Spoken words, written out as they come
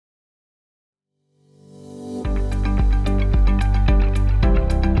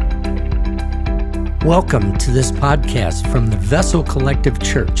Welcome to this podcast from the Vessel Collective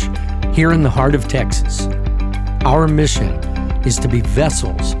Church here in the heart of Texas. Our mission is to be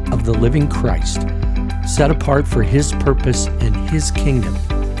vessels of the living Christ, set apart for His purpose and His kingdom.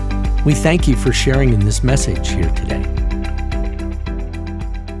 We thank you for sharing in this message here today.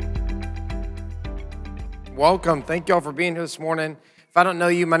 Welcome. Thank you all for being here this morning. If I don't know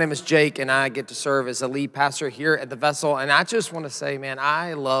you, my name is Jake, and I get to serve as a lead pastor here at the Vessel. And I just want to say, man,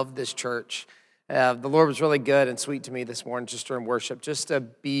 I love this church. The Lord was really good and sweet to me this morning just during worship, just to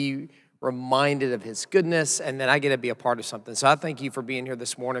be reminded of His goodness, and then I get to be a part of something. So I thank you for being here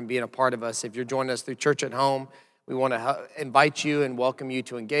this morning, being a part of us. If you're joining us through Church at Home, we want to invite you and welcome you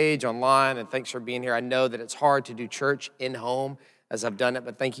to engage online, and thanks for being here. I know that it's hard to do church in home as I've done it,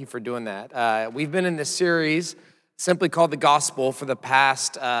 but thank you for doing that. We've been in this series simply called The Gospel for the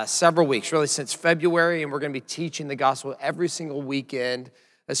past several weeks, really since February, and we're going to be teaching the gospel every single weekend,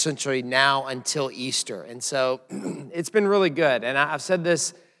 essentially now until Easter. And so it's been really good. And I've said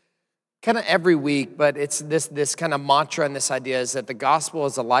this kind of every week, but it's this kind of mantra and this idea is that the gospel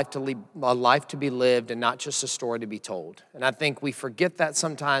is a life to be lived and not just a story to be told. And I think we forget that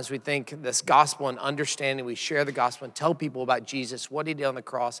sometimes. We think this gospel and understanding, we share the gospel and tell people about Jesus, what He did on the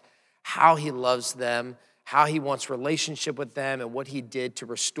cross, how He loves them, how He wants relationship with them, and what He did to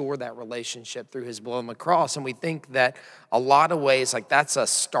restore that relationship through His blood on the cross. And we think that a lot of ways, like that's a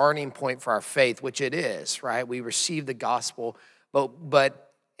starting point for our faith, which it is, right? We receive the gospel,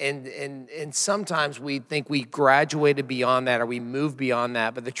 but sometimes we think we graduated beyond that or we move beyond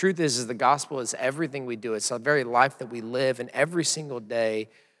that. But the truth is the gospel is everything we do. It's the very life that we live, and every single day,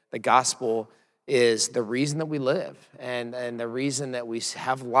 the gospel is the reason that we live and the reason that we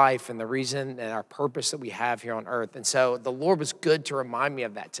have life and the reason and our purpose that we have here on earth. And so the Lord was good to remind me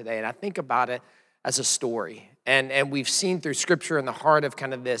of that today. And I think about it as a story. And we've seen through Scripture in the heart of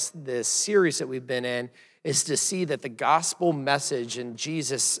kind of this series that we've been in is to see that the gospel message and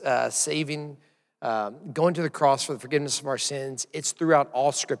Jesus saving, going to the cross for the forgiveness of our sins, it's throughout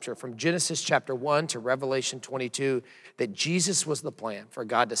all Scripture, from Genesis chapter 1 to Revelation 22, that Jesus was the plan for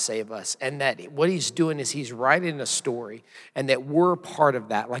God to save us, and that what He's doing is He's writing a story, and that we're part of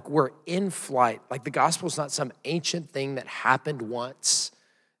that, like we're in flight. Like the gospel is not some ancient thing that happened once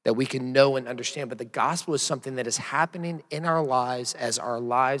that we can know and understand, but the gospel is something that is happening in our lives as our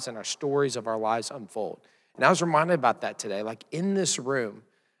lives and our stories of our lives unfold. And I was reminded about that today, like in this room,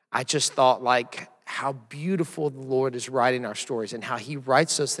 I just thought like how beautiful the Lord is writing our stories and how He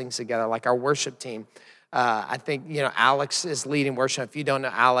writes those things together, like our worship team. I think, Alex is leading worship. If you don't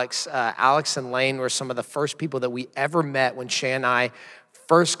know Alex, Alex and Lane were some of the first people that we ever met when Shay and I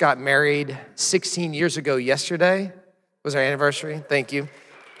first got married 16 years ago yesterday. Was our anniversary? Thank you.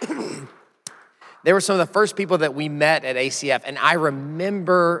 They were some of the first people that we met at ACF, and I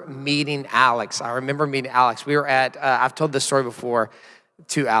remember meeting Alex. We were at, I've told this story before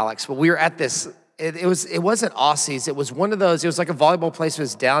to Alex, but we were at this, it wasn't Aussie's, it was one of those, it was like a volleyball place, it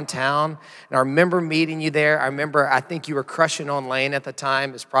was downtown, and I remember meeting you there. I think you were crushing on Lane at the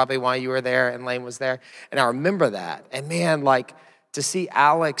time, is probably why you were there, and Lane was there, and I remember that. And man, like, to see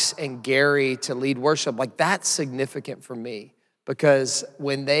Alex and Gary to lead worship, like, that's significant for me. Because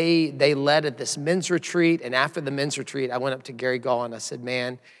when they led at this men's retreat, and after the men's retreat, I went up to Gary Gall and I said,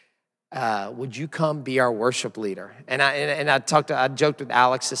 man, would you come be our worship leader? And I joked with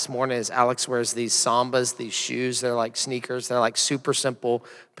Alex this morning as Alex wears these Sambas, these shoes. They're like sneakers. They're like super simple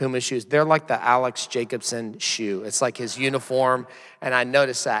Puma shoes. They're like the Alex Jacobson shoe. It's like his uniform, and I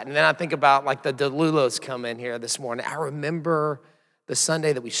noticed that. And then I think about like the DeLulos come in here this morning. I remember the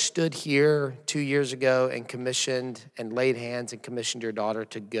Sunday that we stood here 2 years ago and commissioned and laid hands and commissioned your daughter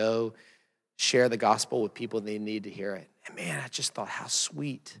to go share the gospel with people that need to hear it. And man, I just thought how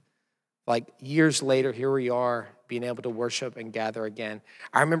sweet. Like years later, here we are being able to worship and gather again.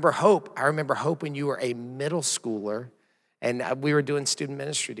 I remember Hope. When you were a middle schooler and we were doing student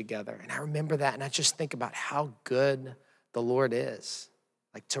ministry together. And I remember that. And I just think about how good the Lord is.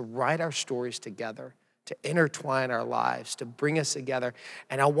 Like to write our stories together, to intertwine our lives, to bring us together.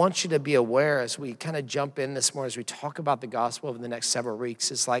 And I want you to be aware as we kind of jump in this morning, as we talk about the gospel over the next several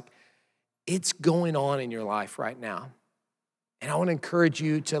weeks, it's like it's going on in your life right now. And I want to encourage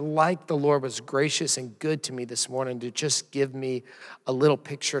you to, like the Lord was gracious and good to me this morning, to just give me a little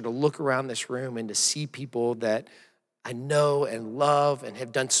picture, to look around this room and to see people that I know and love and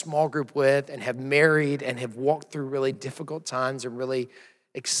have done small group with and have married and have walked through really difficult times and really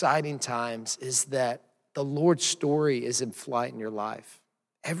exciting times, is that the Lord's story is in flight in your life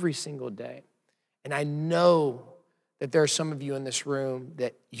every single day. And I know that there are some of you in this room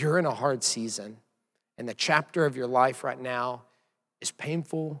that you're in a hard season, and the chapter of your life right now is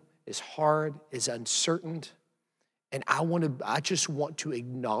painful is hard, is uncertain. And I just want to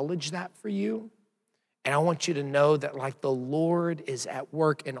acknowledge that for you. And I want you to know that like the Lord is at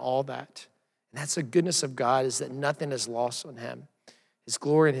work in all that. And that's the goodness of God, is that nothing is lost on him, his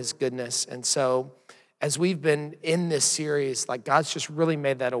glory and his goodness. And so as we've been in this series, like God's just really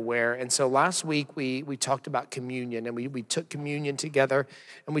made that aware. And so last week we talked about communion, and we took communion together,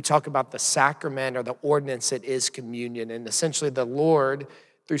 and we talked about the sacrament or the ordinance that is communion. And essentially the Lord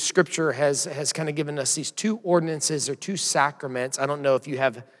through scripture has kind of given us these two ordinances or two sacraments. I don't know if you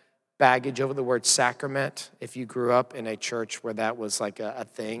have baggage over the word sacrament, if you grew up in a church where that was like a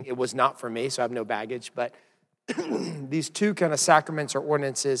thing. It was not for me, so I have no baggage, but these two kind of sacraments or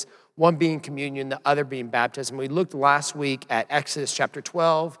ordinances, one being communion, the other being baptism. We looked last week at Exodus chapter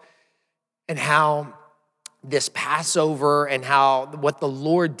 12 and how this Passover and how what the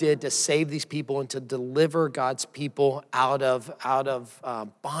Lord did to save these people and to deliver God's people out of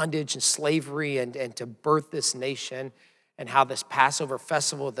bondage and slavery and to birth this nation, and how this Passover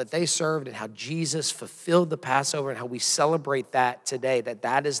festival that they served and how Jesus fulfilled the Passover and how we celebrate that today,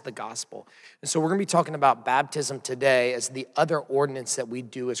 that is the gospel. And so we're gonna be talking about baptism today as the other ordinance that we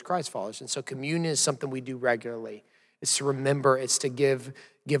do as Christ followers. And so communion is something we do regularly. It's to remember, it's to give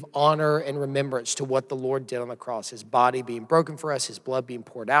honor and remembrance to what the Lord did on the cross, his body being broken for us, his blood being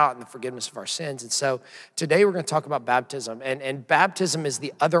poured out, and the forgiveness of our sins. And so today we're going to talk about baptism. And baptism is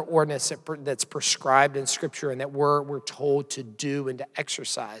the other ordinance that's prescribed in Scripture and that we're told to do and to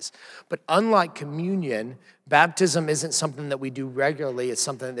exercise. But unlike communion, baptism isn't something that we do regularly. It's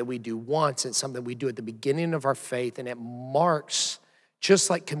something that we do once. It's something we do at the beginning of our faith, and it marks,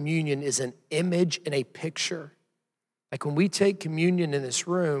 just like communion is an image and a picture. Like when we take communion in this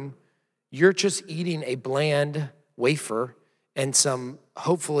room, you're just eating a bland wafer and some,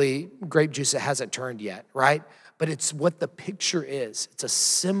 hopefully, grape juice that hasn't turned yet, right? But it's what the picture is. It's a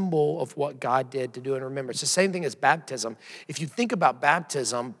symbol of what God did to do and remember. It's the same thing as baptism. If you think about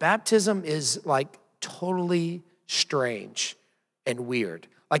baptism, baptism is like totally strange and weird.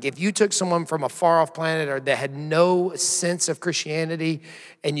 Like if you took someone from a far off planet or that had no sense of Christianity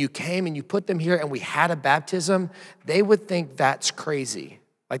and you came and you put them here and we had a baptism, they would think that's crazy.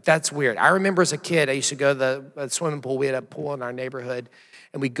 Like that's weird. I remember as a kid, I used to go to the swimming pool. We had a pool in our neighborhood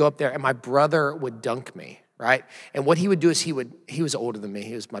and we'd go up there and my brother would dunk me, right? And what he would do is he was older than me.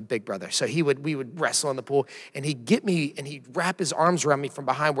 He was my big brother. So we would wrestle in the pool and he'd get me and he'd wrap his arms around me from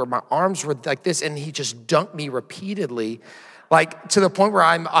behind where my arms were like this and he just dunked me repeatedly, like to the point where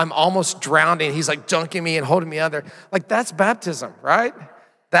I'm almost drowning. He's like dunking me and holding me under. Like that's baptism, right?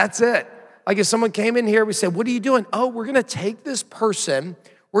 That's it. Like if someone came in here, we said, what are you doing? Oh, we're gonna take this person,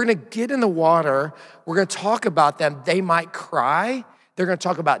 we're gonna get in the water, we're gonna talk about them. They might cry. They're gonna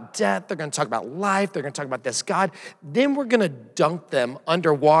talk about death. They're gonna talk about life. They're gonna talk about this God. Then we're gonna dunk them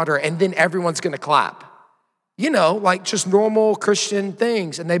underwater and then everyone's gonna clap. You know, like just normal Christian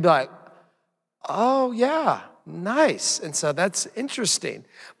things. And they'd be like, oh yeah. Nice. And so that's interesting.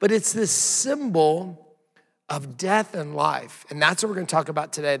 But it's this symbol of death and life. And that's what we're going to talk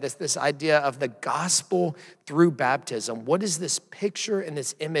about today, this idea of the gospel through baptism. What is this picture and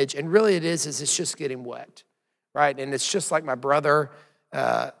this image? And really it's just getting wet, right? And it's just like my brother,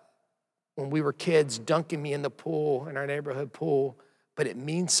 when we were kids, dunking me in the pool, in our neighborhood pool, but it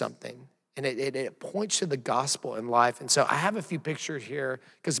means something. And it points to the gospel in life. And so I have a few pictures here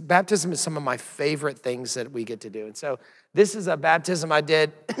because baptism is some of my favorite things that we get to do. And so this is a baptism I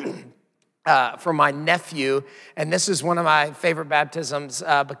did for my nephew. And this is one of my favorite baptisms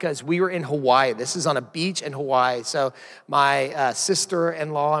because we were in Hawaii. This is on a beach in Hawaii. So my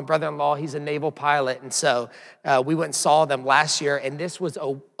sister-in-law and brother-in-law, he's a naval pilot. And so we went and saw them last year. And this was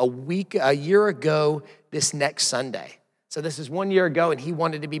a year ago this next Sunday. So this is 1 year ago, and he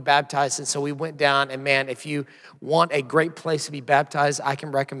wanted to be baptized, and so we went down, and man, if you want a great place to be baptized, I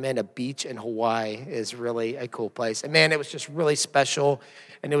can recommend a beach in Hawaii is really a cool place. And man, it was just really special,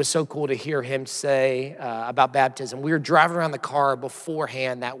 and it was so cool to hear him say about baptism. We were driving around the car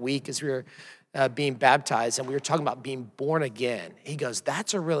beforehand that week as we were being baptized, and we were talking about being born again. He goes,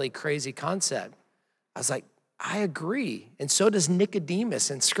 that's a really crazy concept. I was like, I agree, and so does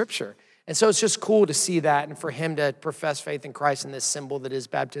Nicodemus in Scripture. And so it's just cool to see that and for him to profess faith in Christ in this symbol that is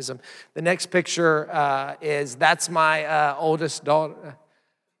baptism. The next picture that's my oldest daughter.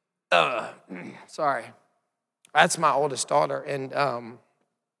 Sorry. That's my oldest daughter. And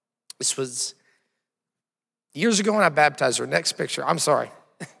this was years ago when I baptized her. Next picture. I'm sorry.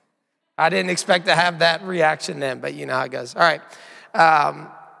 I didn't expect to have that reaction then, but you know how it goes. All right.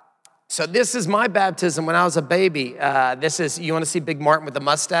 So this is my baptism when I was a baby. You want to see Big Martin with the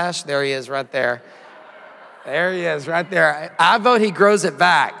mustache? There he is right there. There he is, right there. I vote he grows it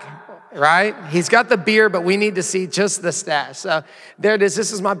back, right? He's got the beard, but we need to see just the stash. So there it is.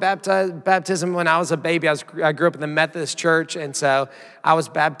 This is my baptism when I was a baby. I grew up in the Methodist church, and so I was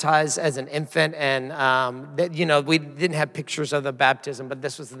baptized as an infant. And, we didn't have pictures of the baptism, but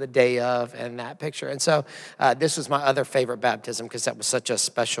this was the day of and that picture. And so this was my other favorite baptism because that was such a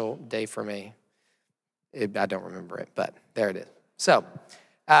special day for me. I don't remember it, but there it is. So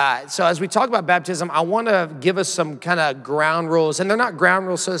as we talk about baptism, I want to give us some kind of ground rules, and they're not ground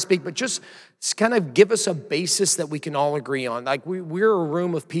rules, so to speak, but just kind of give us a basis that we can all agree on. Like we're a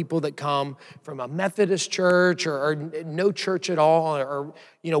room of people that come from a Methodist church or no church at all, or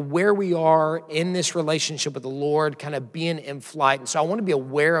where we are in this relationship with the Lord, kind of being in flight. And so I want to be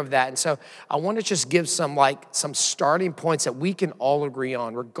aware of that. And so I want to just give some starting points that we can all agree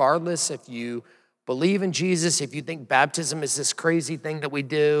on, regardless if you believe in Jesus, if you think baptism is this crazy thing that we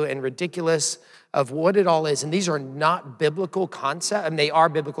do and ridiculous of what it all is. And these are not biblical concepts. I mean, they are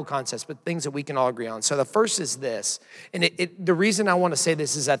biblical concepts, but things that we can all agree on. So the first is this. And the reason I want to say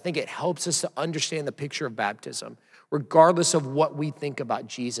this is I think it helps us to understand the picture of baptism, regardless of what we think about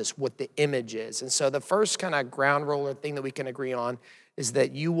Jesus, what the image is. And so the first kind of ground roller thing that we can agree on is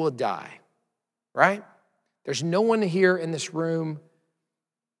that you will die, right? There's no one here in this room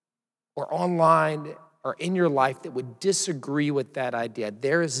or online or in your life that would disagree with that idea.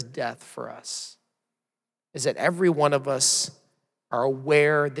 There is death for us. Is that every one of us are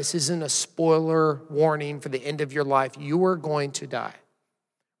aware this isn't a spoiler warning for the end of your life. You are going to die,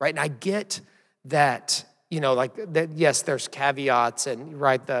 right? And I get that, yes, there's caveats and,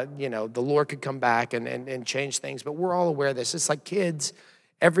 right, the Lord could come back and change things, but we're all aware of this. It's like kids.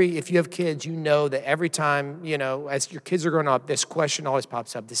 If you have kids, you know that every time, as your kids are growing up, this question always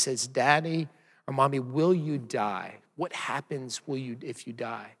pops up. This says, Daddy or Mommy, will you die? What happens if you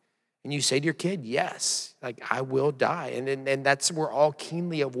die? And you say to your kid, yes, I will die. And we're all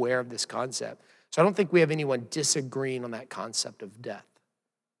keenly aware of this concept. So I don't think we have anyone disagreeing on that concept of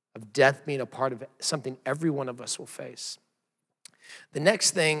death being a part of something every one of us will face. The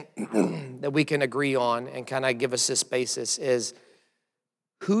next thing that we can agree on and kind of give us this basis is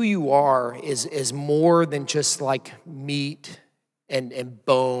who you are is more than just like meat and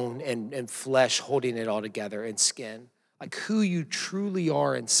bone and flesh holding it all together and skin. Like who you truly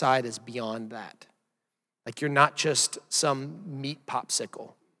are inside is beyond that. Like you're not just some meat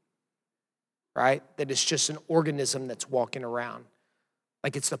popsicle, right? That it's just an organism that's walking around.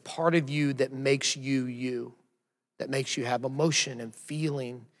 Like it's the part of you that makes you, that makes you have emotion and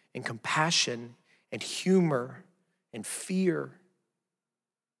feeling and compassion and humor and fear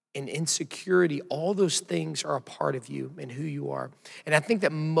and insecurity. All those things are a part of you and who you are. And I think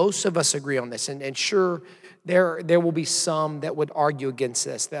that most of us agree on this. And sure, there will be some that would argue against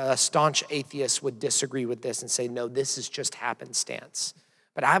this. The staunch atheists would disagree with this and say, no, this is just happenstance.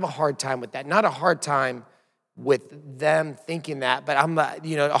 But I have a hard time with that. Not a hard time with them thinking that, but I'm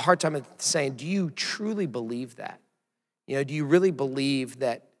a hard time saying, do you truly believe that? Do you really believe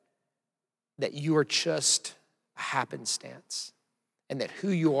that you are just a happenstance? And that who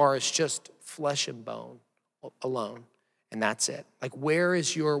you are is just flesh and bone alone, and that's it. Like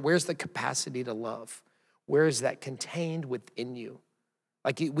where's the capacity to love? Where is that contained within you?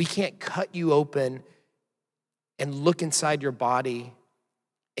 Like we can't cut you open and look inside your body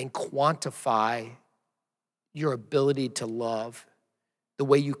and quantify your ability to love, the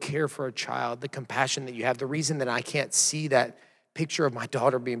way you care for a child, the compassion that you have. The reason that I can't see that picture of my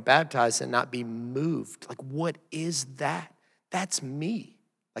daughter being baptized and not be moved, like what is that? That's me.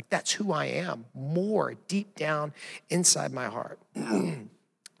 Like that's who I am, more deep down inside my heart. And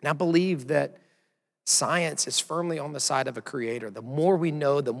I believe that science is firmly on the side of a creator. The more we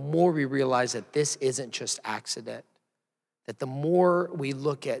know, the more we realize that this isn't just accident. That the more we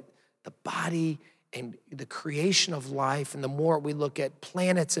look at the body and the creation of life, and the more we look at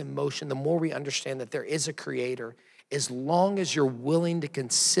planets in motion, the more we understand that there is a creator, as long as you're willing to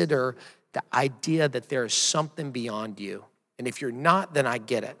consider the idea that there is something beyond you. And if you're not, then I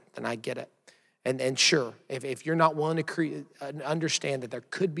get it. And sure, if you're not willing to understand that there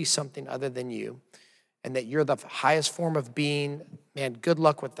could be something other than you and that you're the highest form of being, man, good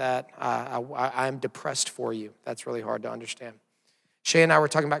luck with that. I'm depressed for you. That's really hard to understand. Shay and I were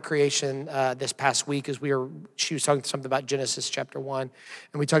talking about creation this past week as she was talking something about Genesis chapter 1.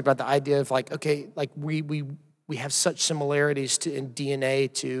 And we talked about the idea of we have such similarities in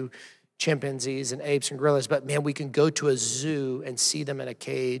DNA to chimpanzees and apes and gorillas, but man, we can go to a zoo and see them in a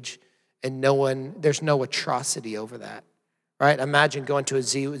cage and there's no atrocity over that, right? Imagine going to a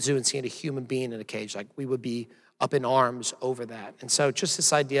zoo and seeing a human being in a cage. Like we would be up in arms over that. And so just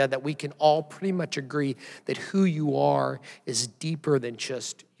this idea that we can all pretty much agree that who you are is deeper than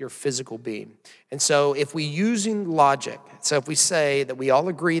just your physical being. And so if we using logic, so if we say that we all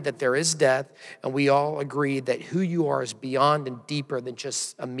agree that there is death and we all agree that who you are is beyond and deeper than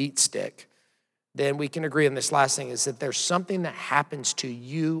just a meat stick, then we can agree on this last thing is that there's something that happens to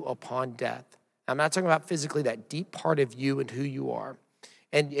you upon death. I'm not talking about physically, that deep part of you and who you are.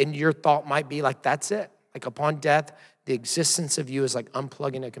 And your thought might be like, that's it. Like upon death, the existence of you is like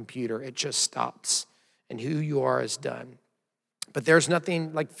unplugging a computer. It just stops and who you are is done. But there's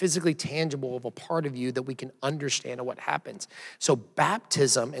nothing like physically tangible of a part of you that we can understand of what happens. So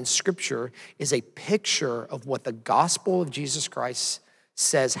baptism in Scripture is a picture of what the gospel of Jesus Christ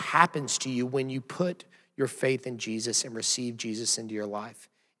says happens to you when you put your faith in Jesus and receive Jesus into your life.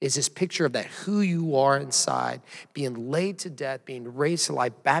 Is this picture of that who you are inside, being laid to death, being raised to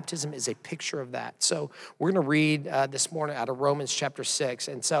life. Baptism is a picture of that. So we're going to read this morning out of Romans chapter 6.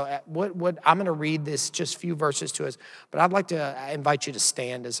 And so what I'm going to read this just few verses to us, but I'd like to invite you to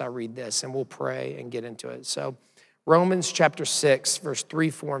stand as I read this, and we'll pray and get into it. So Romans chapter 6, verse 3,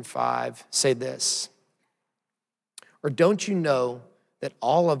 4, and 5 say this. Or don't you know that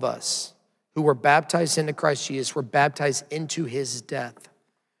all of us who were baptized into Christ Jesus were baptized into his death?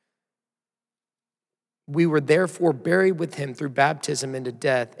 We were therefore buried with him through baptism into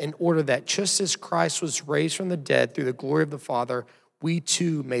death, in order that just as Christ was raised from the dead through the glory of the Father, we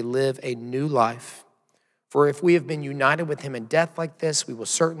too may live a new life. For if we have been united with him in death like this, we will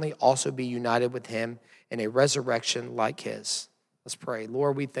certainly also be united with him in a resurrection like his. Let's pray.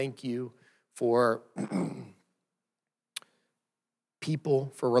 Lord, we thank you for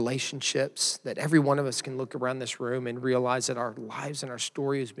people, for relationships, that every one of us can look around this room and realize that our lives and our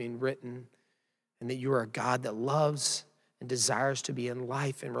story is being written, and that you are a God that loves and desires to be in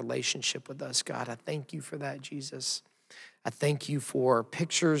life and relationship with us, God. I thank you for that, Jesus. I thank you for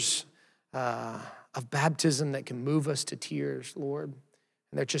pictures of baptism that can move us to tears, Lord.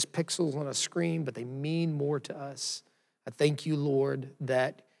 And they're just pixels on a screen, but they mean more to us. I thank you, Lord,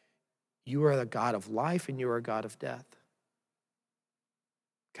 that you are the God of life and you are a God of death.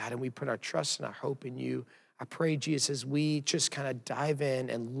 God, and we put our trust and our hope in you. I pray, Jesus, as we just kind of dive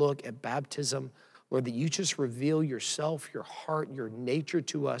in and look at baptism, Lord, that you just reveal yourself, your heart, your nature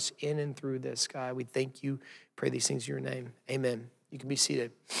to us in and through this, God. We thank you. Pray these things in your name. Amen. You can be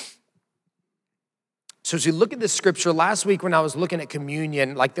seated. So as you look at this scripture, last week when I was looking at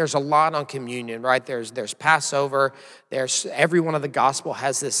communion, like there's a lot on communion, right? There's Passover. There's every one of the gospel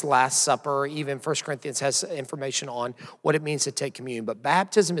has this Last Supper. Even 1 Corinthians has information on what it means to take communion. But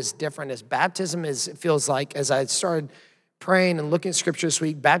baptism is different. As baptism is, it feels like, as I started praying and looking at scripture this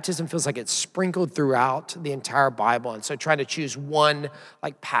week, baptism feels like it's sprinkled throughout the entire Bible. And so trying to choose one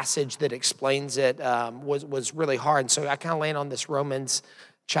like passage that explains it was really hard. And so I kind of land on this Romans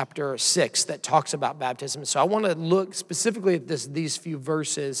chapter 6 that talks about baptism. So I want to look specifically at these few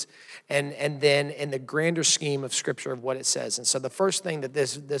verses and then in the grander scheme of scripture of what it says. And so the first thing that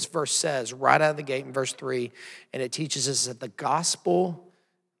this verse says right out of the gate in verse 3, and it teaches us that the gospel,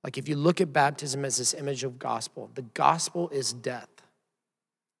 like if you look at baptism as this image of gospel, the gospel is death.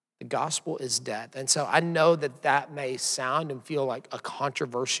 The gospel is death. And so I know that may sound and feel like a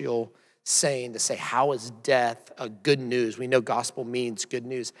controversial saying to say, how is death good news? We know gospel means good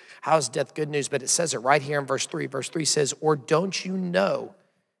news. How is death good news? But it says it right here in verse 3. Verse 3 says, or don't you know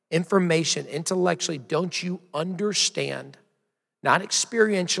information, intellectually, don't you understand, not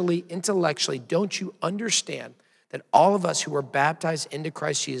experientially, intellectually, don't you understand that all of us who were baptized into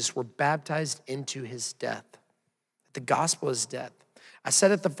Christ Jesus were baptized into his death? The gospel is death. I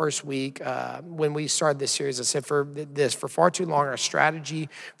said it the first week when we started this series, I said for far too long, our strategy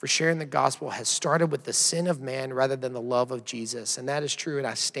for sharing the gospel has started with the sin of man rather than the love of Jesus. And that is true, and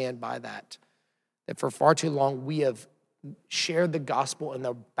I stand by that. That for far too long, we have shared the gospel in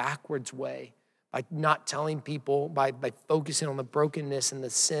the backwards way by not telling people, by focusing on the brokenness and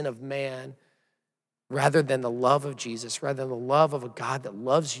the sin of man rather than the love of Jesus, rather than the love of a God that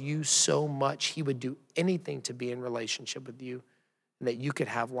loves you so much, he would do anything to be in relationship with you, and that you could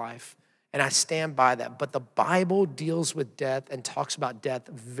have life. And I stand by that. But the Bible deals with death and talks about death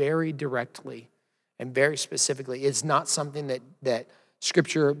very directly and very specifically. It's not something that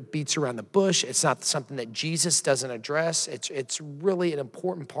Scripture beats around the bush. It's not something that Jesus doesn't address. It's really an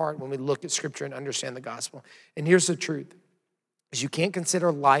important part when we look at Scripture and understand the gospel. And here's the truth, is you can't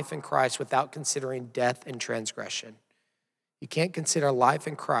consider life in Christ without considering death and transgression. You can't consider life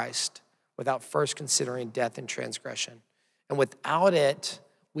in Christ without first considering death and transgression. And without it,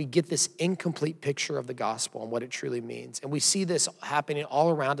 we get this incomplete picture of the gospel and what it truly means. And we see this happening all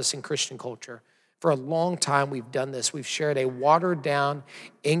around us in Christian culture. For a long time, we've done this. We've shared a watered down,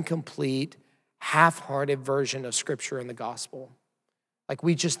 incomplete, half-hearted version of Scripture and the gospel. Like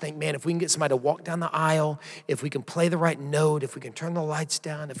we just think, man, if we can get somebody to walk down the aisle, if we can play the right note, if we can turn the lights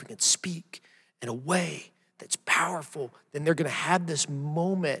down, if we can speak in a way that's powerful, then they're going to have this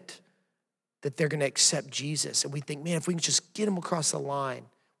moment that they're going to accept Jesus. And we think, man, if we can just get them across the line,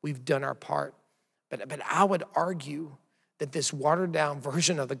 we've done our part. But I would argue that this watered down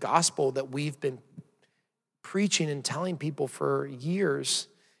version of the gospel that we've been preaching and telling people for years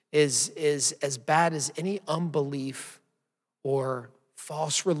is as bad as any unbelief or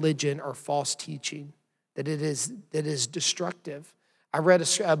false religion or false teaching, that is destructive. I read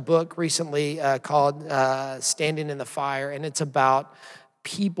a book recently called Standing in the Fire, and it's about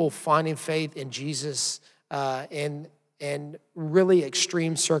people finding faith in Jesus in really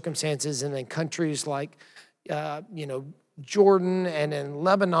extreme circumstances, and in countries like Jordan and in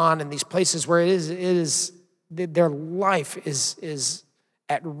Lebanon and these places where their life is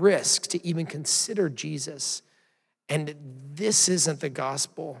at risk to even consider Jesus. And this isn't the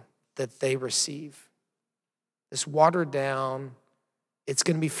gospel that they receive. This watered down, it's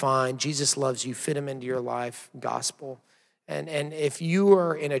going to be fine, Jesus loves you, fit him into your life gospel. And if you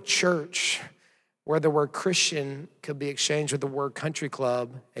are in a church where the word Christian could be exchanged with the word country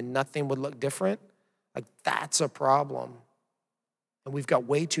club and nothing would look different, like that's a problem. And we've got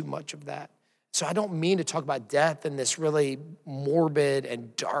way too much of that. So I don't mean to talk about death in this really morbid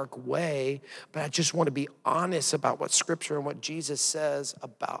and dark way, but I just want to be honest about what Scripture and what Jesus says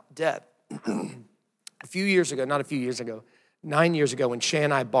about death. 9 years ago, when Shay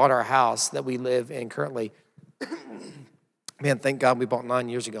and I bought our house that we live in currently, man, thank God we bought 9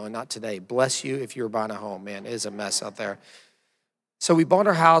 years ago and not today. Bless you if you were buying a home, man. It is a mess out there. So we bought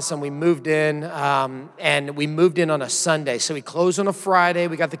our house and we moved in, on a Sunday. So we closed on a Friday.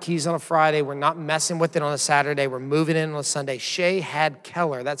 We got the keys on a Friday. We're not messing with it on a Saturday. We're moving in on a Sunday. Shay had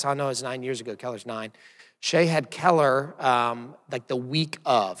Keller. That's how I know it was 9 years ago. Keller's 9. Shay had Keller like the week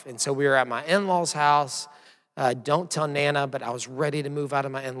of. And so we were at my in-laws' house. Don't tell Nana, but I was ready to move out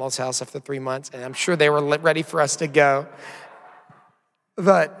of my in-laws' house after 3 months. And I'm sure they were ready for us to go.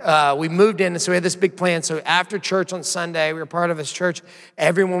 But we moved in, and so we had this big plan. So after church on Sunday, we were part of this church.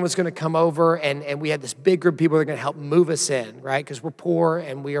 Everyone was going to come over, and we had this big group of people that were going to help move us in, right? Because we're poor,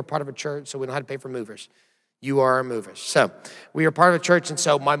 and we are part of a church, so we don't have to pay for movers. You are our movers. So we are part of a church, and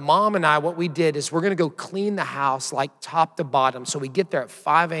so my mom and I, what we did is we're going to go clean the house like top to bottom. So we get there at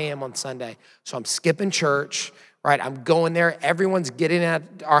 5 a.m. on Sunday. So I'm skipping church, right? I'm going there. Everyone's getting at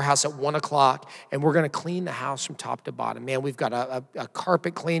our house at 1 o'clock, and we're going to clean the house from top to bottom. Man, we've got a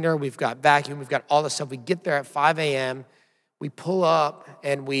carpet cleaner. We've got vacuum. We've got all this stuff. We get there at 5 a.m. We pull up,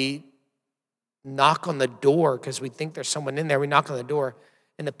 and we knock on the door because we think there's someone in there. We knock on the door,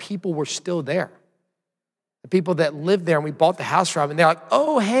 and the people were still there. The people that lived there, and we bought the house from, and they're like,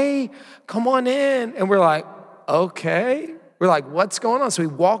 oh, hey, come on in. And we're like, okay. We're like, what's going on? So we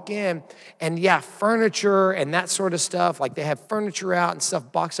walk in, and yeah, furniture and that sort of stuff. Like they had furniture out and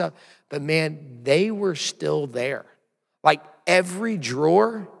stuff boxed up. But man, they were still there. Like every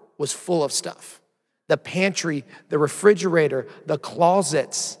drawer was full of stuff. The pantry, the refrigerator, the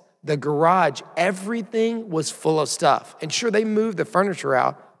closets, the garage, everything was full of stuff. And sure, they moved the furniture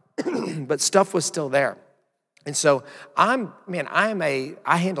out, but stuff was still there. And so I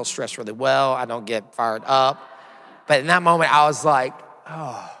handle stress really well. I don't get fired up. But in that moment, I was like,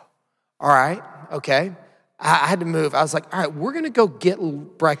 oh, all right, okay. I had to move. I was like, all right, we're going to go get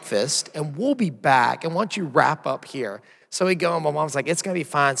breakfast, and we'll be back. And once you wrap up here. So we go, and my mom's like, it's going to be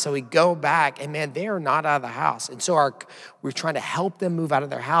fine. So we go back, and man, they are not out of the house. And so we're trying to help them move out of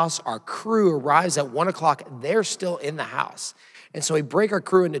their house. Our crew arrives at 1 o'clock. They're still in the house. And so we break our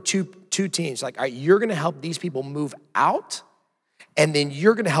crew into two teams. Like, all right, you're going to help these people move out, and then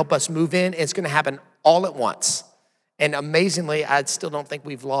you're going to help us move in. It's going to happen all at once. And amazingly, I still don't think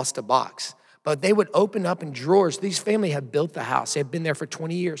we've lost a box. But they would open up in drawers. These family had built the house. They had been there for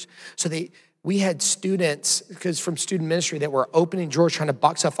 20 years. So we had students, because from student ministry, that were opening drawers, trying to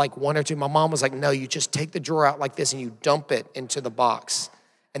box off like one or two. My mom was like, no, you just take the drawer out like this and you dump it into the box.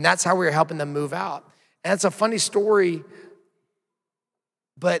 And that's how we were helping them move out. And it's a funny story,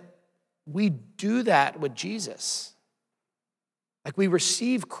 but we do that with Jesus. Like we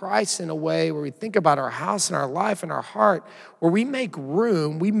receive Christ in a way where we think about our house and our life and our heart, where we make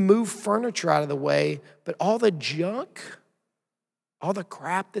room, we move furniture out of the way, but all the junk, all the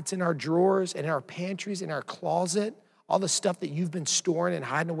crap that's in our drawers and in our pantries, in our closet, all the stuff that you've been storing and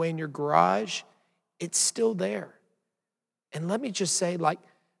hiding away in your garage, it's still there. And let me just say, like,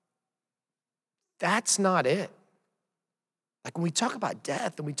 that's not it. Like when we talk about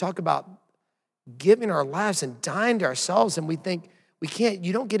death and we talk about giving our lives and dying to ourselves, and we think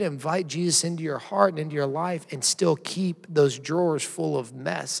you don't get to invite Jesus into your heart and into your life and still keep those drawers full of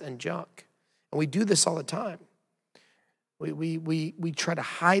mess and junk. And we do this all the time. We try to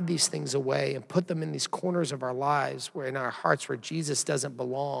hide these things away and put them in these corners of our lives where in our hearts where Jesus doesn't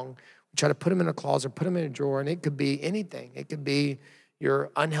belong. We try to put them in a closet, put them in a drawer, and it could be anything. It could be your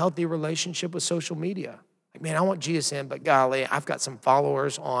unhealthy relationship with social media. Like, man, I want Jesus in, but golly, I've got some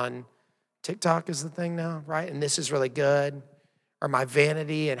followers on TikTok is the thing now, right? And this is really good. Or my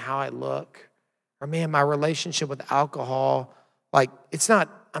vanity and how I look. Or man, my relationship with alcohol. Like,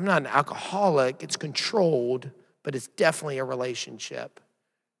 I'm not an alcoholic, it's controlled, but it's definitely a relationship,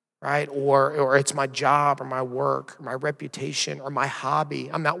 right? Or it's my job or my work or my reputation or my hobby.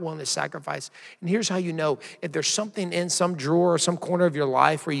 I'm not willing to sacrifice. And here's how you know, if there's something in some drawer or some corner of your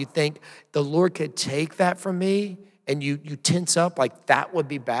life where you think the Lord could take that from me and you tense up like that would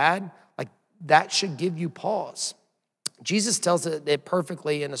be bad, like that should give you pause. Jesus tells it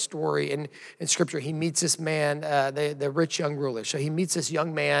perfectly in a story in Scripture. He meets this man, the rich young ruler. So he meets this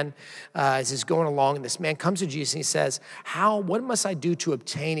young man as he's going along, and this man comes to Jesus and he says, what must I do to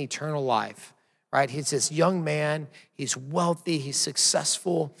obtain eternal life? Right? He's this young man. He's wealthy. He's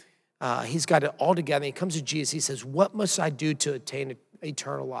successful. He's got it all together. He comes to Jesus. He says, what must I do to attain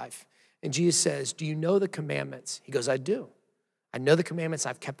eternal life? And Jesus says, do you know the commandments? He goes, I do. I know the commandments.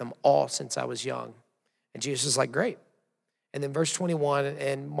 I've kept them all since I was young. And Jesus is like, great. And then verse 21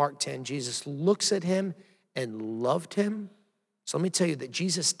 and Mark 10, Jesus looks at him and loved him. So let me tell you that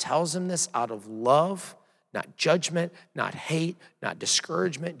Jesus tells him this out of love, not judgment, not hate, not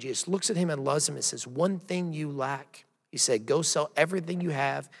discouragement. Jesus looks at him and loves him and says, one thing you lack. He said, go sell everything you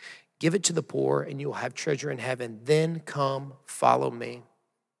have, give it to the poor, and you will have treasure in heaven. Then come, follow me.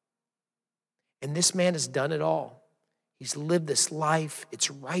 And this man has done it all. He's lived this life. It's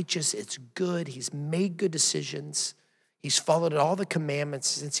righteous. It's good. He's made good decisions. He's followed all the commandments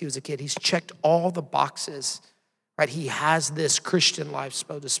since he was a kid. He's checked all the boxes, right? He has this Christian life,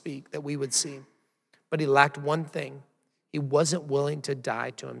 so to speak, that we would see. But he lacked one thing. He wasn't willing to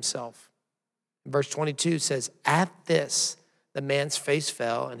die to himself. Verse 22 says, at this, the man's face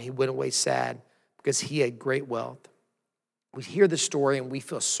fell and he went away sad because he had great wealth. We hear the story and we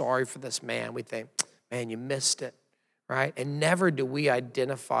feel sorry for this man. We think, man, you missed it, right? And never do we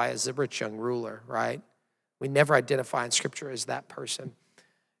identify as the rich young ruler, right? We never identify in Scripture as that person.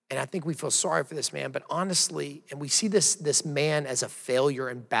 And I think we feel sorry for this man, but honestly, and we see this man as a failure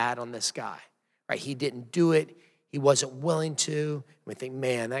and bad on this guy, right? He didn't do it. He wasn't willing to. We think,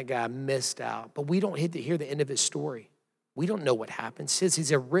 man, that guy missed out. But we don't hear the end of his story. We don't know what happened. It says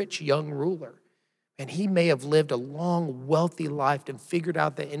he's a rich young ruler. And he may have lived a long, wealthy life and figured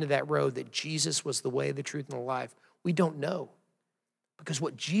out the end of that road that Jesus was the way, the truth, and the life. We don't know. Because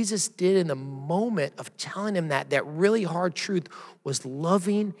what Jesus did in the moment of telling him that really hard truth was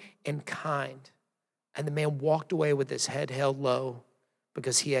loving and kind. And the man walked away with his head held low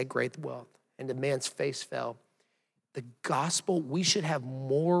because he had great wealth. And the man's face fell. The gospel, we should have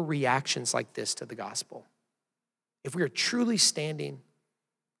more reactions like this to the gospel. If we are truly standing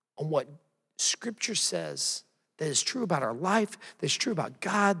on what Scripture says that is true about our life, that's true about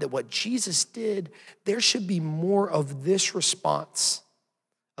God, that what Jesus did, there should be more of this response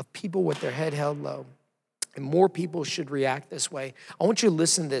of people with their head held low. And more people should react this way. I want you to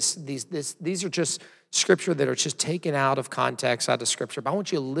listen to this. These are just Scripture that are just taken out of context, out of Scripture. But I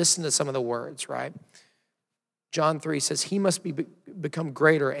want you to listen to some of the words, right? John 3 says, he must become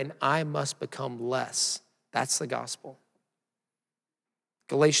greater and I must become less. That's the gospel.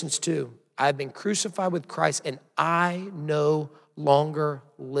 Galatians 2, I have been crucified with Christ and I no longer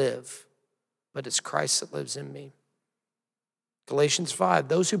live, but it's Christ that lives in me. Galatians 5,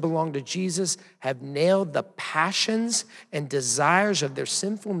 those who belong to Jesus have nailed the passions and desires of their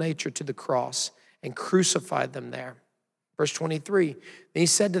sinful nature to the cross and crucified them there. Verse 23, then he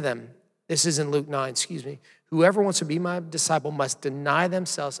said to them, this is in Luke 9, whoever wants to be my disciple must deny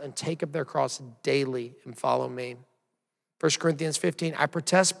themselves and take up their cross daily and follow me. 1 Corinthians 15, I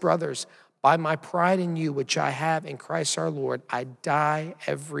protest, brothers, by my pride in you, which I have in Christ our Lord, I die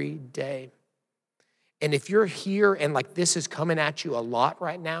every day. And if you're here and like this is coming at you a lot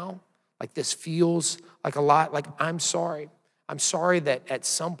right now, like this feels like a lot, like I'm sorry. I'm sorry that at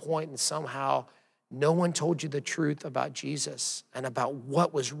some point and somehow no one told you the truth about Jesus and about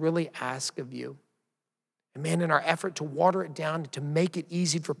what was really asked of you. And man, in our effort to water it down, to make it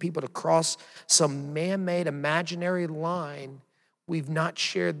easy for people to cross some man-made imaginary line, we've not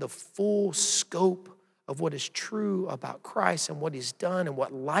shared the full scope of what is true about Christ and what he's done and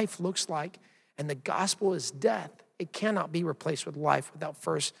what life looks like. And the gospel is death. It cannot be replaced with life without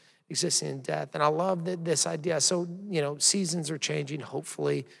first existing in death. And I love this idea. So, seasons are changing,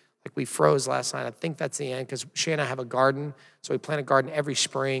 hopefully. Like we froze last night. I think that's the end because Shay and I have a garden. So we plant a garden every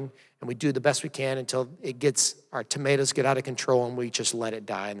spring and we do the best we can until our tomatoes get out of control and we just let it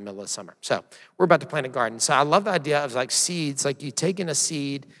die in the middle of summer. So we're about to plant a garden. So I love the idea of like seeds, like you taking a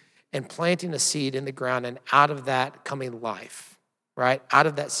seed and planting a seed in the ground and out of that coming life, right? Out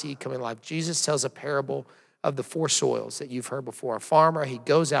of that seed coming life. Jesus tells a parable of the 4 soils that you've heard before. A farmer, he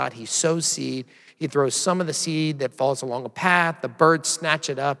goes out, he sows seed, he throws some of the seed that falls along a path, the birds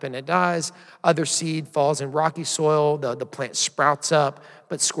snatch it up and it dies. Other seed falls in rocky soil, the plant sprouts up,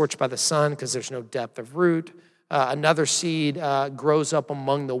 but scorched by the sun because there's no depth of root. Another seed grows up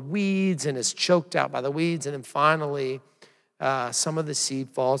among the weeds and is choked out by the weeds. And then finally, some of the seed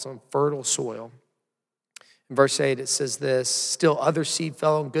falls on fertile soil. In verse 8, it says this, still other seed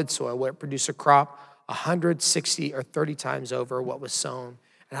fell on good soil where it produced a crop 160 or 30 times over what was sown.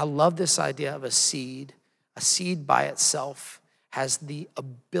 And I love this idea of a seed. A seed by itself has the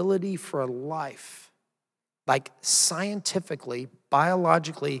ability for life. Like scientifically,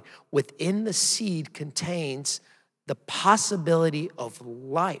 biologically, within the seed contains the possibility of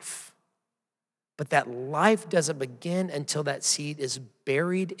life. But that life doesn't begin until that seed is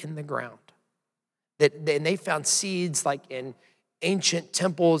buried in the ground. And they found seeds like in ancient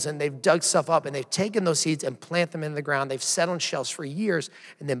temples, and they've dug stuff up, and they've taken those seeds and plant them in the ground. They've sat on shelves for years,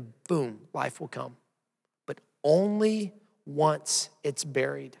 and then boom, life will come. But only once it's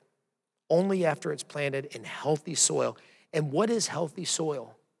buried, only after it's planted in healthy soil. And what is healthy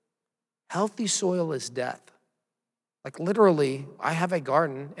soil? Healthy soil is death. Like literally, I have a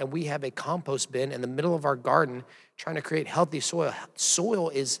garden, and we have a compost bin in the middle of our garden trying to create healthy soil. Soil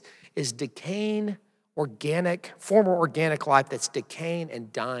is decaying, former organic life that's decaying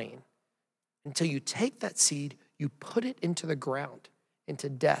and dying. Until you take that seed, you put it into the ground, into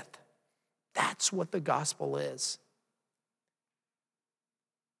death. That's what the gospel is.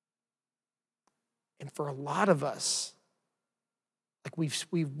 And for a lot of us, like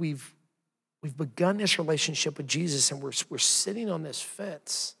we've begun this relationship with Jesus and we're sitting on this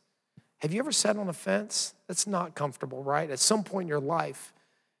fence. Have you ever sat on a fence? That's not comfortable, right? At some point in your life,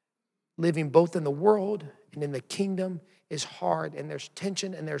 living both in the world and in the kingdom is hard, and there's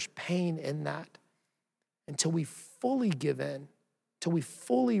tension and there's pain in that. Until we fully give in, till we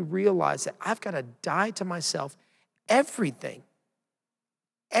fully realize that I've got to die to myself. Everything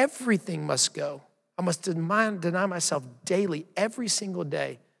must go. I must deny myself daily, every single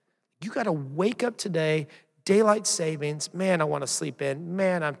day. You got to wake up today, daylight savings. Man, I want to sleep in.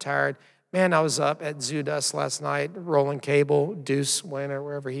 Man, I'm tired. Man, I was up at Zoo Dust last night, rolling cable. Deuce went or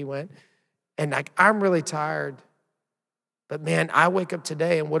wherever he went. And I'm really tired. But man, I wake up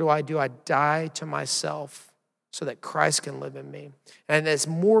today and what do? I die to myself so that Christ can live in me. And as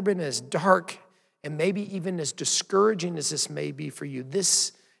morbid and as dark and maybe even as discouraging as this may be for you,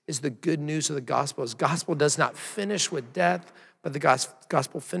 this is the good news of the gospel. The gospel does not finish with death, but the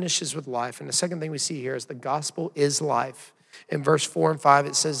gospel finishes with life. And the second thing we see here is the gospel is life. In verse 4 and 5,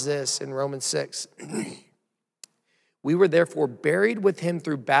 it says this in Romans 6. We were therefore buried with him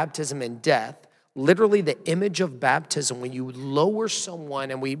through baptism in death, literally the image of baptism. When you lower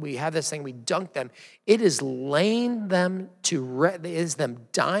someone and we have this thing, we dunk them, it is laying them it is them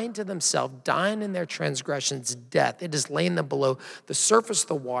dying to themselves, dying in their transgressions, death. It is laying them below the surface of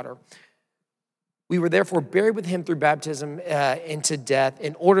the water. We were therefore buried with him through baptism into death,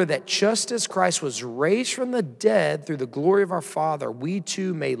 in order that just as Christ was raised from the dead through the glory of our Father, we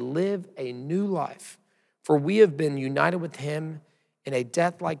too may live a new life. For we have been united with him in a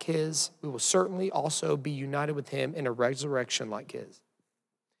death like his. We will certainly also be united with him in a resurrection like his.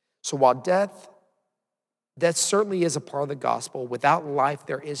 So while death certainly is a part of the gospel, without life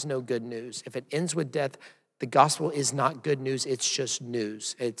there is no good news. If it ends with death, the gospel is not good news. It's just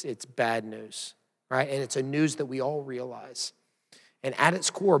news. It's bad news. Right? And it's a news that we all realize. And at its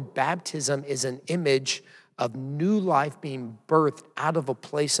core, baptism is an image of new life being birthed out of a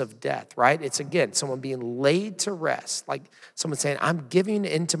place of death, right? It's, again, someone being laid to rest, like someone saying, I'm giving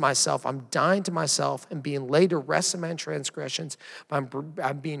into myself, I'm dying to myself and being laid to rest in my transgressions. I'm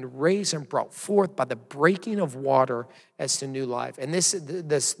being raised and brought forth by the breaking of water as to new life. And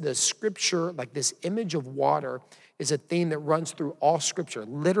the scripture, like this image of water, is a theme that runs through all scripture,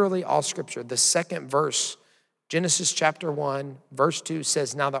 literally all scripture. The second verse, Genesis chapter 1, verse 2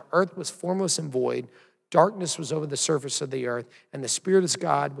 says, now the earth was formless and void, darkness was over the surface of the earth, and the Spirit of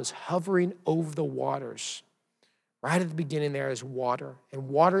God was hovering over the waters. Right at the beginning there is water, and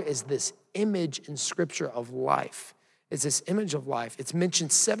water is this image in scripture of life. It's this image of life. It's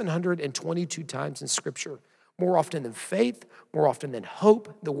mentioned 722 times in scripture, more often than faith, more often than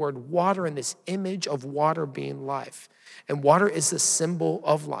hope. The word water and this image of water being life. And water is the symbol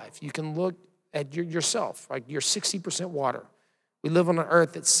of life. You can look at yourself, like you're 60% water. We live on an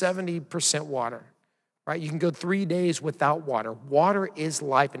earth that's 70% water, right? You can go 3 days without water. Water is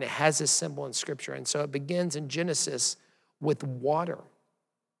life, and it has this symbol in Scripture. And so it begins in Genesis with water.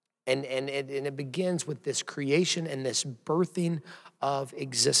 And it begins with this creation and this birthing of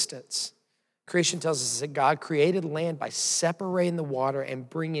existence. Creation tells us that God created land by separating the water and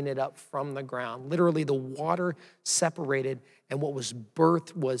bringing it up from the ground. Literally, the water separated, and what was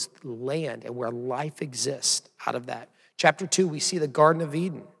birthed was land and where life exists out of that. Chapter 2, we see the Garden of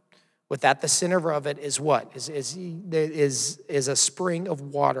Eden. With that, the center of it is what? Is a spring of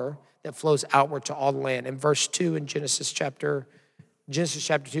water that flows outward to all the land. In verse 2 in Genesis chapter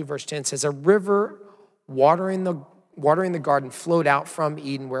 2, verse 10 says, a river watering the garden flowed out from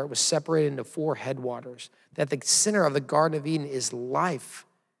Eden, where it was separated into 4 headwaters. That the center of the Garden of Eden is life.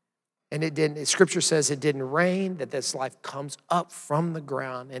 And Scripture says it didn't rain, that this life comes up from the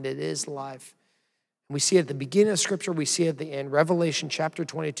ground, and it is life. We see it at the beginning of Scripture, we see it at the end. Revelation chapter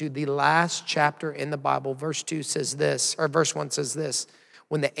 22, the last chapter in the Bible, verse 1 says this,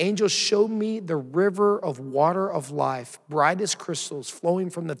 when the angel showed me the river of water of life, bright as crystals, flowing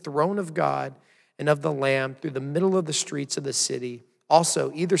from the throne of God and of the Lamb through the middle of the streets of the city.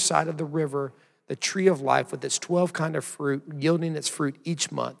 Also, either side of the river, the tree of life with its 12 kind of fruit, yielding its fruit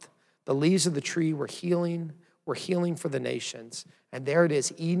each month. The leaves of the tree were healing for the nations. And there it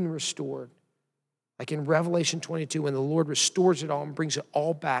is, Eden restored. Like in Revelation 22, when the Lord restores it all and brings it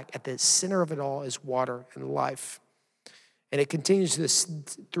all back, at the center of it all is water and life. And it continues this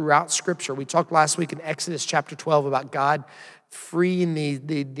throughout Scripture. We talked last week in Exodus chapter 12 about God freeing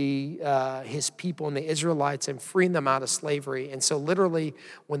his people and the Israelites and freeing them out of slavery. And so literally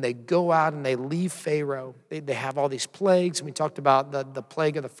when they go out and they leave Pharaoh, they have all these plagues. And we talked about the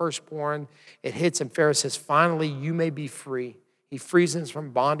plague of the firstborn. It hits and Pharaoh says, finally, you may be free. He frees them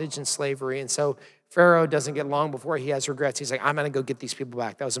from bondage and slavery. And so Pharaoh doesn't get long before he has regrets. He's like, I'm going to go get these people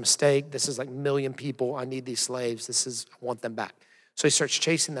back. That was a mistake. This is like 1 million people. I need these slaves. I want them back. So he starts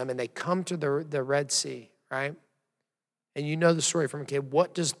chasing them, and they come to the Red Sea, right? And you know the story from a kid.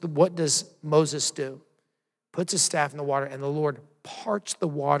 What does Moses do? Puts his staff in the water, and the Lord parts the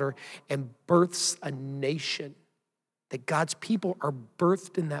water and births a nation. That God's people are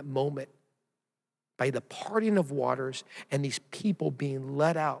birthed in that moment by the parting of waters and these people being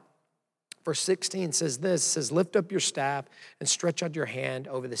let out. Verse 16 says this, it says, lift up your staff and stretch out your hand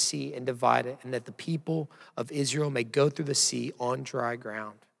over the sea and divide it, and that the people of Israel may go through the sea on dry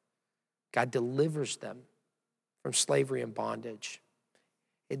ground. God delivers them from slavery and bondage.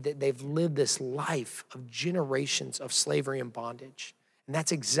 They've lived this life of generations of slavery and bondage. And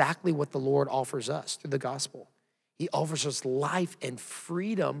that's exactly what the Lord offers us through the gospel. He offers us life and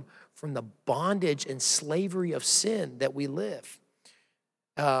freedom from the bondage and slavery of sin that we live.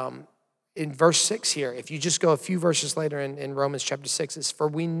 In verse 6 here, if you just go a few verses later in Romans chapter 6, it's, for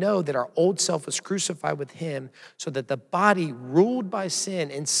we know that our old self was crucified with him so that the body ruled by sin,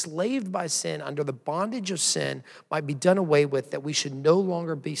 enslaved by sin, under the bondage of sin, might be done away with, that we should no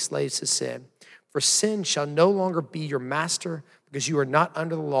longer be slaves to sin. For sin shall no longer be your master, because you are not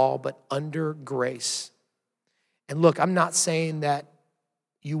under the law, but under grace. And look, I'm not saying that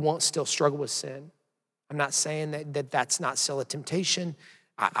you won't still struggle with sin. I'm not saying that's not still a temptation.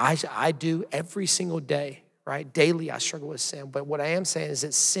 I do every single day, right? Daily I struggle with sin. But what I am saying is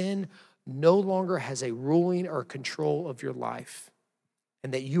that sin no longer has a ruling or control of your life,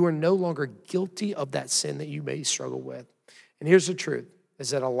 and that you are no longer guilty of that sin that you may struggle with. And here's the truth, is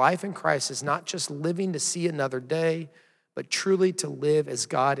that a life in Christ is not just living to see another day, but truly to live as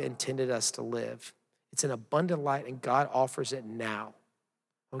God intended us to live. It's an abundant light, and God offers it now.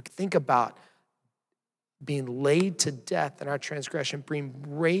 Think about being laid to death in our transgression, being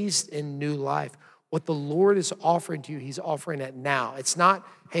raised in new life. What the Lord is offering to you, he's offering it now. It's not,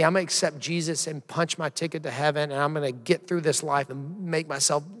 hey, I'm going to accept Jesus and punch my ticket to heaven, and I'm going to get through this life and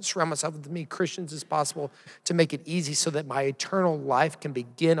surround myself with as many Christians as possible to make it easy so that my eternal life can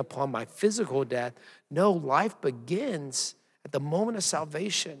begin upon my physical death. No, life begins at the moment of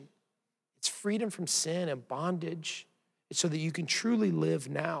salvation. It's freedom from sin and bondage. It's so that you can truly live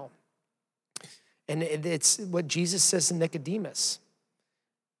now. And it's what Jesus says to Nicodemus.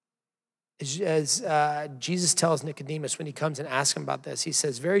 As Jesus tells Nicodemus when he comes and asks him about this, he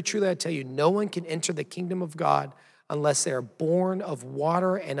says, very truly I tell you, no one can enter the kingdom of God unless they are born of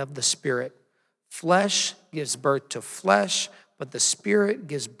water and of the Spirit. Flesh gives birth to flesh, but the Spirit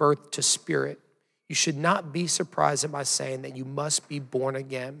gives birth to spirit. You should not be surprised at my saying that you must be born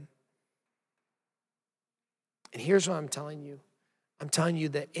again. And here's what I'm telling you. I'm telling you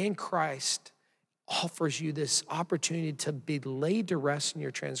that in Christ offers you this opportunity to be laid to rest in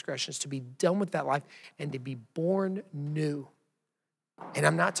your transgressions, to be done with that life, and to be born new. And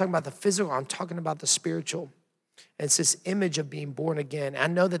I'm not talking about the physical, I'm talking about the spiritual. And it's this image of being born again. I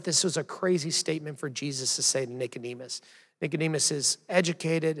know that this was a crazy statement for Jesus to say to Nicodemus. Nicodemus is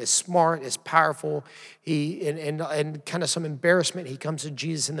educated, is smart, is powerful. And kind of some embarrassment, he comes to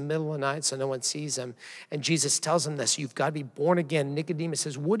Jesus in the middle of the night so no one sees him. And Jesus tells him this, you've got to be born again. Nicodemus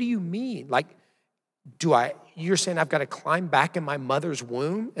says, what do you mean? Like, you're saying I've got to climb back in my mother's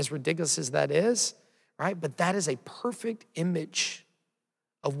womb, as ridiculous as that is, right? But that is a perfect image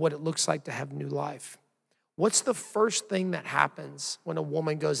of what it looks like to have new life. What's the first thing that happens when a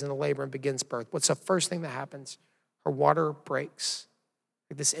woman goes into labor and begins birth? What's the first thing that happens? Her water breaks.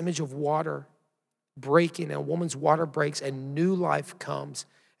 Like this image of water breaking, and a woman's water breaks and new life comes.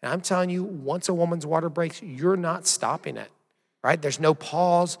 And I'm telling you, once a woman's water breaks, you're not stopping it, right? There's no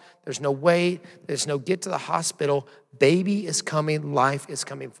pause, there's no wait, there's no get to the hospital. Baby is coming, life is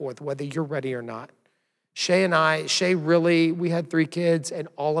coming forth, whether you're ready or not. Shay really, we had 3 kids and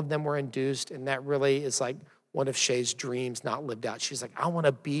all of them were induced, and that really is like one of Shay's dreams not lived out. She's like, I want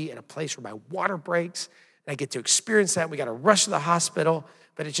to be in a place where my water breaks and I get to experience that. We got to rush to the hospital,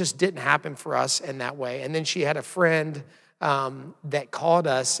 but it just didn't happen for us in that way. And then she had a friend that called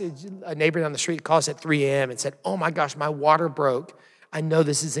us, a neighbor down the street called us at 3 a.m. and said, oh my gosh, my water broke. I know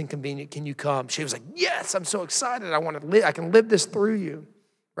this is inconvenient. Can you come? She was like, yes, I'm so excited. I can live this through you,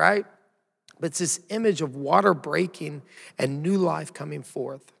 right? But it's this image of water breaking and new life coming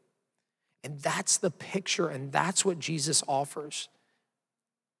forth. And that's the picture, and that's what Jesus offers.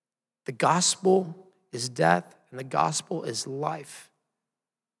 The gospel is death, and the gospel is life.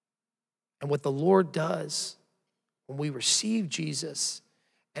 And what the Lord does when we receive Jesus,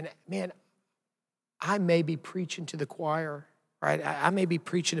 and man, I may be preaching to the choir, right? I may be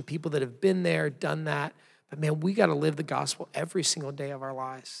preaching to people that have been there, done that, but man, we got to live the gospel every single day of our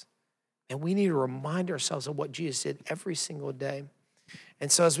lives. And we need to remind ourselves of what Jesus did every single day.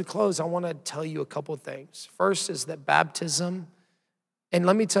 And so as we close, I want to tell you a couple of things. First is that baptism, and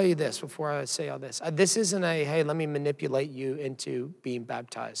let me tell you this before I say all this. This isn't hey, let me manipulate you into being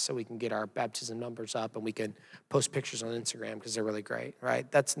baptized so we can get our baptism numbers up and we can post pictures on Instagram because they're really great, right?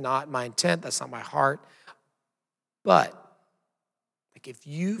 That's not my intent. That's not my heart. But like if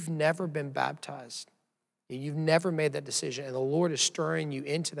you've never been baptized, you've never made that decision, and the Lord is stirring you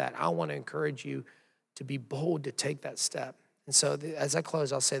into that, I want to encourage you to be bold to take that step. And so as I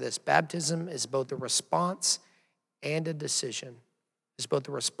close, I'll say this. Baptism is both a response and a decision. It's both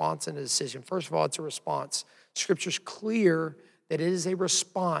a response and a decision. First of all, it's a response. Scripture's clear that it is a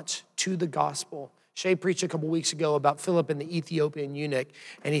response to the gospel. Shay preached a couple weeks ago about Philip and the Ethiopian eunuch,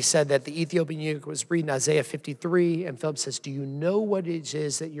 and he said that the Ethiopian eunuch was reading Isaiah 53, and Philip says, do you know what it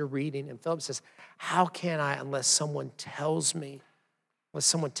is that you're reading? And Philip says, how can I unless someone tells me? Unless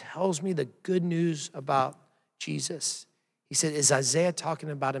someone tells me the good news about Jesus. He said, is Isaiah talking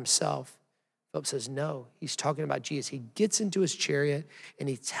about himself? Philip says, no, he's talking about Jesus. He gets into his chariot, and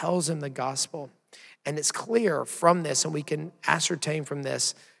he tells him the gospel. And it's clear from this, and we can ascertain from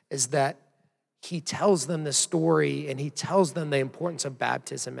this, is that he tells them the story, and he tells them the importance of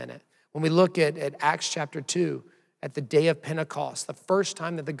baptism in it. When we look at Acts chapter 2, at the day of Pentecost, the first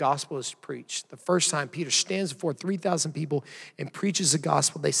time that the gospel is preached, the first time Peter stands before 3,000 people and preaches the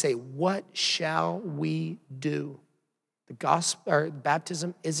gospel, they say, what shall we do? The gospel, or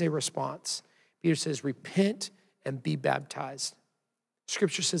baptism is a response. Peter says, repent and be baptized.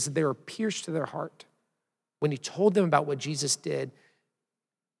 Scripture says that they were pierced to their heart. When he told them about what Jesus did,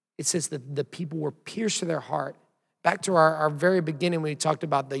 it says that the people were pierced to their heart. Back to our very beginning when we talked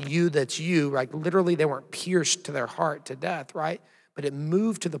about the you that's you, like literally they weren't pierced to their heart to death, right? But it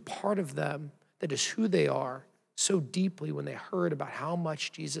moved to the part of them that is who they are so deeply when they heard about how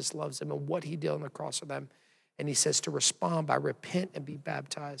much Jesus loves them and what he did on the cross for them. And he says to respond by repent and be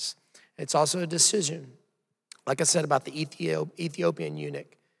baptized. It's also a decision. Like I said about the Ethiopian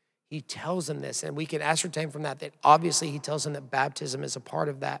eunuch, he tells them this, and we can ascertain from that obviously he tells them that baptism is a part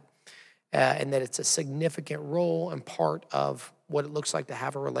of that, and that it's a significant role and part of what it looks like to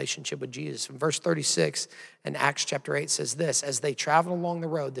have a relationship with Jesus. In verse 36 in Acts chapter 8 says this, as they traveled along the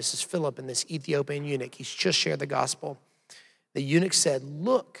road, this is Philip and this Ethiopian eunuch, he's just shared the gospel. The eunuch said,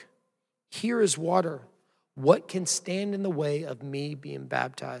 look, here is water. What can stand in the way of me being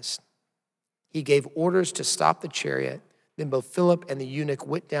baptized? He gave orders to stop the chariot. Then both Philip and the eunuch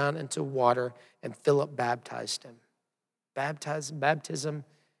went down into water, and Philip baptized him. Baptism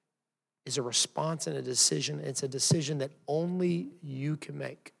is a response and a decision. It's a decision that only you can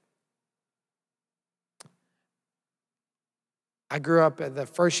make. I grew up at the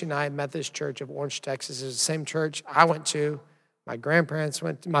First United Methodist Church of Orange, Texas. It was the same church I went to. My grandparents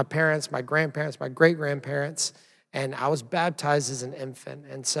went to, my parents, my grandparents, my great-grandparents, and I was baptized as an infant.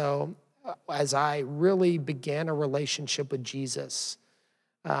 And so as I really began a relationship with Jesus,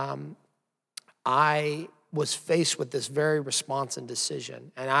 I was faced with this very response and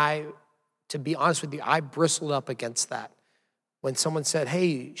decision. And to be honest with you, I bristled up against that. When someone said,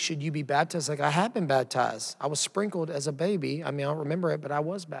 hey, should you be baptized? Like, I have been baptized. I was sprinkled as a baby. I mean, I don't remember it, but I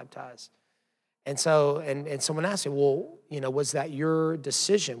was baptized. And so, and someone asked me, well, was that your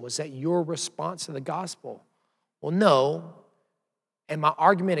decision? Was that your response to the gospel? Well, no. And my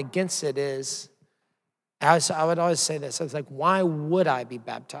argument against it is, I would always say this. I was like, why would I be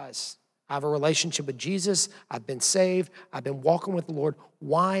baptized? I have a relationship with Jesus. I've been saved. I've been walking with the Lord.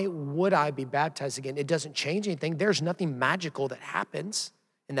 Why would I be baptized again? It doesn't change anything. There's nothing magical that happens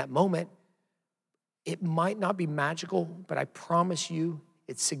in that moment. It might not be magical, but I promise you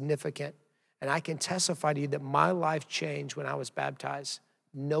it's significant. And I can testify to you that my life changed when I was baptized,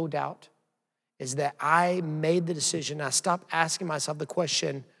 no doubt, is that I made the decision. I stopped asking myself the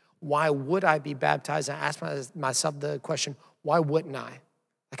question, why would I be baptized? I asked myself the question, why wouldn't I?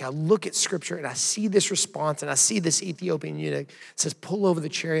 Like, I look at Scripture and I see this response and I see this Ethiopian eunuch. It says, pull over the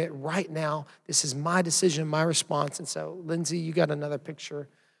chariot right now. This is my decision, my response. And so, Lindsay, you got another picture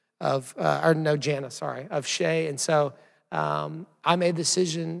of, Jana, of Shay. And so I made the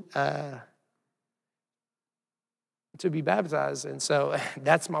decision to be baptized. And so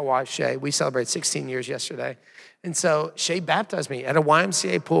that's my wife, Shay. We celebrated 16 years yesterday. And so Shay baptized me at a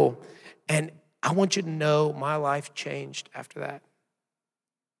YMCA pool. And I want you to know my life changed after that.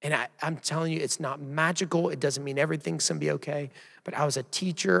 And I'm telling you, it's not magical. It doesn't mean everything's going to be okay. But I was a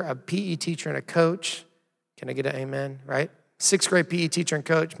teacher, a PE teacher, and a coach. Can I get an amen, right? 6th grade PE teacher and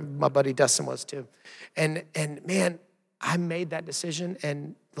coach. My buddy Dustin was too. And man, I made that decision,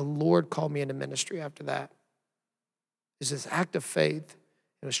 and the Lord called me into ministry after that. It was this act of faith.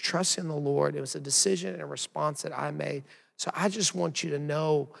 It was trusting the Lord. It was a decision and a response that I made. So I just want you to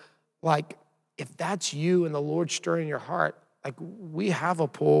know, like, if that's you and the Lord stirring your heart, like, we have a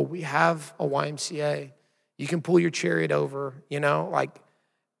pool, we have a YMCA. You can pull your chariot over,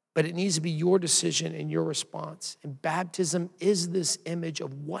 but it needs to be your decision and your response. And baptism is this image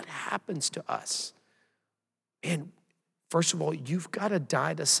of what happens to us. And first of all, you've got to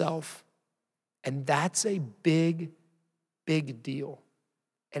die to self. And that's a big, big deal.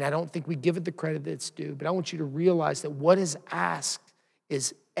 And I don't think we give it the credit that it's due, but I want you to realize that what is asked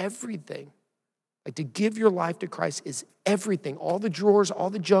is everything. Like, to give your life to Christ is everything. All the drawers, all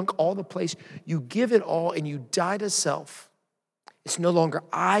the junk, all the place. You give it all and you die to self. It's no longer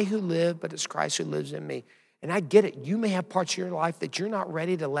I who live, but it's Christ who lives in me. And I get it. You may have parts of your life that you're not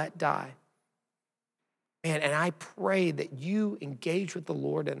ready to let die. Man, and I pray that you engage with the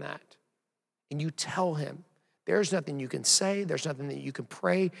Lord in that. And you tell him, there's nothing you can say, there's nothing that you can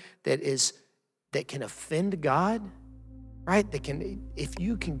pray that can offend God. Right? If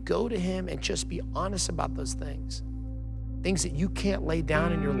you can go to him and just be honest about those things that you can't lay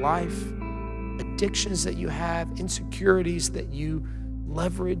down in your life, addictions that you have, insecurities that you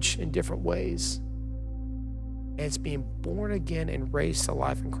leverage in different ways. And it's being born again and raised to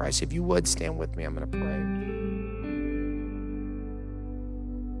life in Christ. If you would, stand with me. I'm going to pray.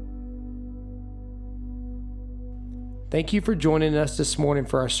 Thank you for joining us this morning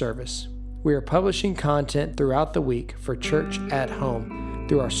for our service. We are publishing content throughout the week for Church at Home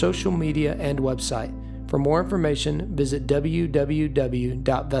through our social media and website. For more information, visit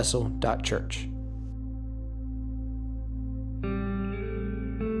www.vessel.church.